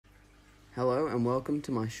Hello and welcome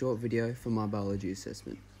to my short video for my biology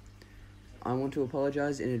assessment. I want to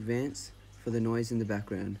apologise in advance for the noise in the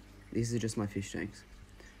background. These are just my fish tanks.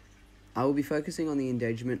 I will be focusing on the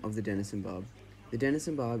endangerment of the Denison Barb. The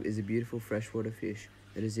Denison Barb is a beautiful freshwater fish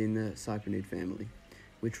that is in the cyprinid family,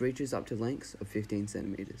 which reaches up to lengths of 15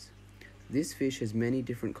 centimetres. This fish has many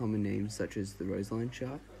different common names such as the roseline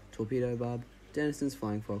shark, torpedo barb, Denison's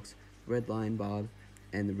flying fox, red lion barb,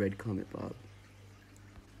 and the red comet barb.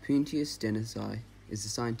 Puntius denisi is the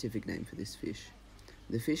scientific name for this fish.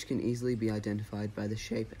 The fish can easily be identified by the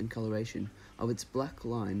shape and coloration of its black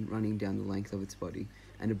line running down the length of its body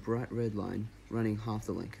and a bright red line running half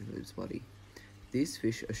the length of its body. These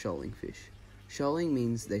fish are shoaling fish. Shoaling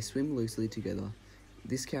means they swim loosely together.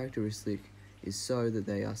 This characteristic is so that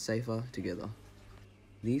they are safer together.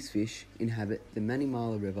 These fish inhabit the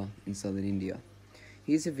Manimala River in southern India.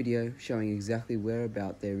 Here's a video showing exactly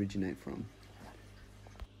whereabout they originate from.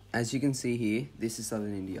 As you can see here, this is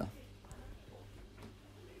southern India.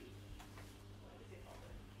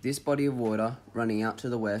 This body of water running out to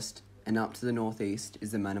the west and up to the northeast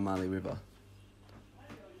is the Manimala River.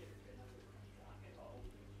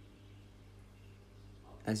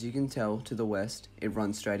 As you can tell, to the west, it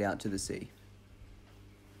runs straight out to the sea.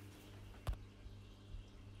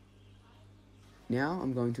 Now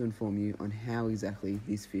I'm going to inform you on how exactly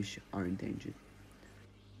these fish are endangered.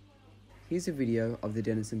 Here's a video of the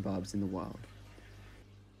Denison barbs in the wild.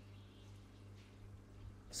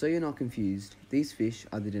 So you're not confused, these fish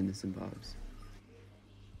are the Denison barbs.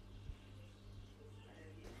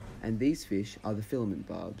 And these fish are the filament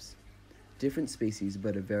barbs. Different species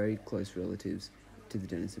but are very close relatives to the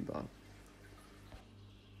Denison barb.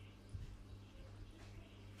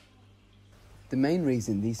 The main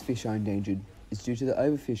reason these fish are endangered is due to the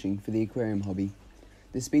overfishing for the aquarium hobby.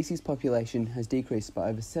 The species population has decreased by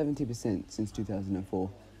over 70% since 2004.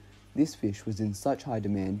 This fish was in such high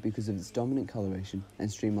demand because of its dominant coloration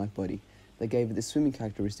and stream-like body that gave it the swimming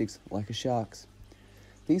characteristics like a shark's.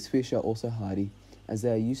 These fish are also hardy as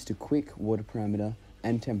they are used to quick water parameter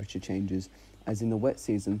and temperature changes, as in the wet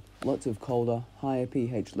season, lots of colder, higher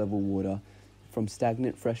pH level water from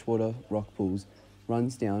stagnant freshwater rock pools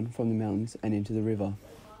runs down from the mountains and into the river.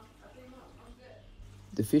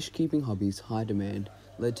 The fish keeping hobby's high demand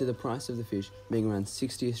led to the price of the fish being around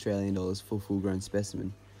 $60 Australian for a full-grown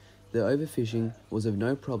specimen. The overfishing was of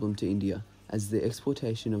no problem to India, as the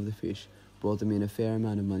exportation of the fish brought them in a fair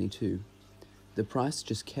amount of money too. The price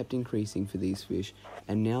just kept increasing for these fish,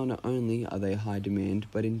 and now not only are they high demand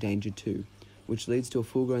but endangered too, which leads to a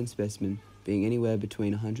full-grown specimen being anywhere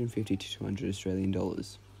between 150 to 200 Australian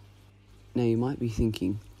dollars. Now you might be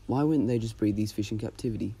thinking, why wouldn't they just breed these fish in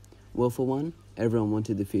captivity? Well, for one, everyone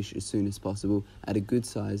wanted the fish as soon as possible at a good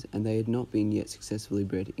size, and they had not been yet successfully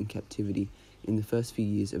bred in captivity in the first few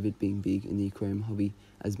years of it being big in the aquarium hobby,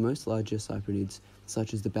 as most larger cyprinids,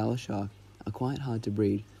 such as the Bala shark, are quite hard to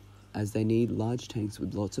breed, as they need large tanks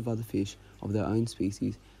with lots of other fish of their own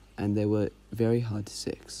species, and they were very hard to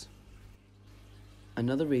sex.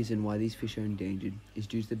 Another reason why these fish are endangered is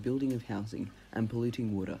due to the building of housing and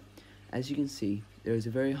polluting water. As you can see, there is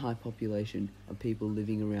a very high population of people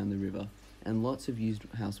living around the river, and lots of used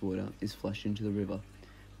house water is flushed into the river.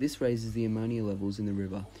 This raises the ammonia levels in the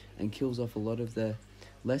river and kills off a lot of the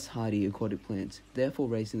less hardy aquatic plants, therefore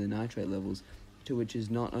raising the nitrate levels, to which is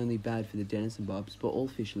not only bad for the Denison barbs but all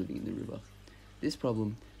fish living in the river. This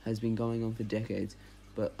problem has been going on for decades,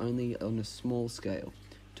 but only on a small scale,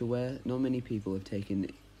 to where not many people have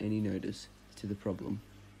taken any notice to the problem.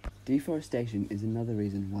 Deforestation is another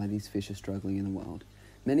reason why these fish are struggling in the wild.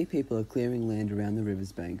 Many people are clearing land around the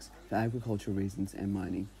river's banks for agricultural reasons and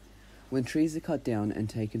mining. When trees are cut down and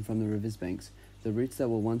taken from the river's banks, the roots that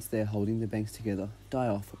were once there holding the banks together die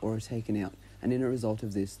off or are taken out, and in a result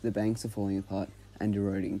of this, the banks are falling apart and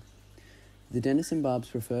eroding. The Denison barb's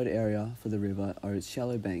preferred area for the river are its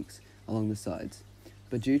shallow banks along the sides,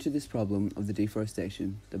 but due to this problem of the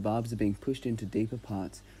deforestation, the barbs are being pushed into deeper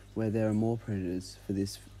parts where there are more predators for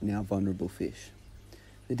this now vulnerable fish.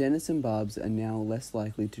 The Denison barbs are now less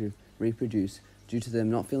likely to reproduce due to them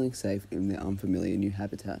not feeling safe in their unfamiliar new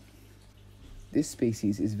habitat. This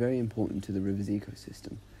species is very important to the river's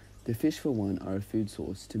ecosystem. The fish, for one, are a food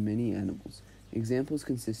source to many animals. Examples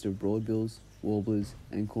consist of broadbills, warblers,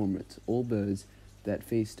 and cormorants, all birds that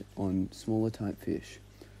feast on smaller type fish.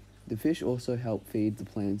 The fish also help feed the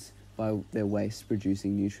plants by their waste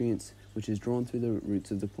producing nutrients, which is drawn through the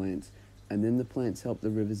roots of the plants, and then the plants help the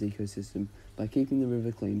river's ecosystem by keeping the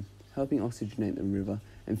river clean, helping oxygenate the river,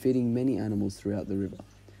 and feeding many animals throughout the river.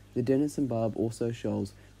 The Denison barb also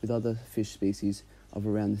shoals with other fish species of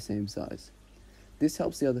around the same size. This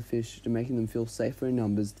helps the other fish to making them feel safer in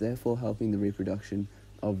numbers, therefore helping the reproduction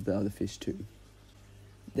of the other fish too.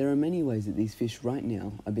 There are many ways that these fish right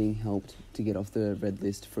now are being helped to get off the red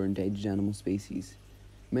list for endangered animal species.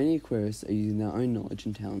 Many aquarists are using their own knowledge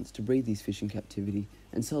and talents to breed these fish in captivity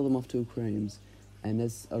and sell them off to aquariums, and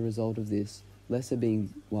as a result of this, less are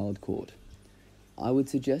being wild caught. I would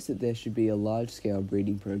suggest that there should be a large-scale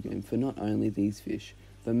breeding program for not only these fish,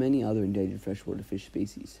 but many other endangered freshwater fish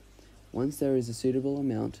species. Once there is a suitable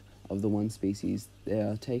amount of the one species, they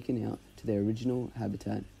are taken out to their original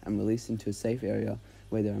habitat and released into a safe area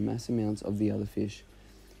where there are mass amounts of the other fish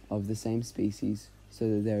of the same species, so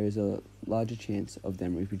that there is a larger chance of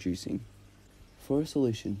them reproducing. For a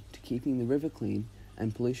solution to keeping the river clean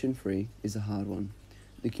and pollution-free is a hard one.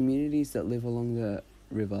 The communities that live along the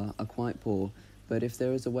river are quite poor, but if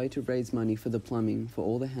there is a way to raise money for the plumbing for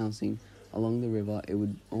all the housing along the river, it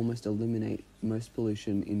would almost eliminate most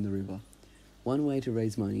pollution in the river. One way to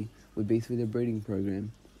raise money would be through the breeding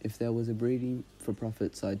program, if there was a breeding for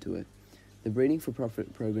profit side to it. The breeding for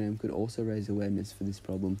profit program could also raise awareness for this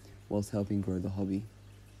problem whilst helping grow the hobby.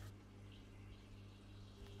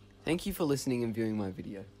 Thank you for listening and viewing my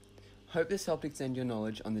video. Hope this helped extend your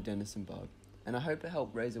knowledge on the Denison Barb, and I hope it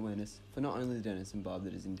helped raise awareness for not only the Denison Barb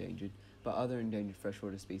that is endangered, but other endangered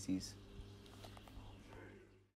freshwater species.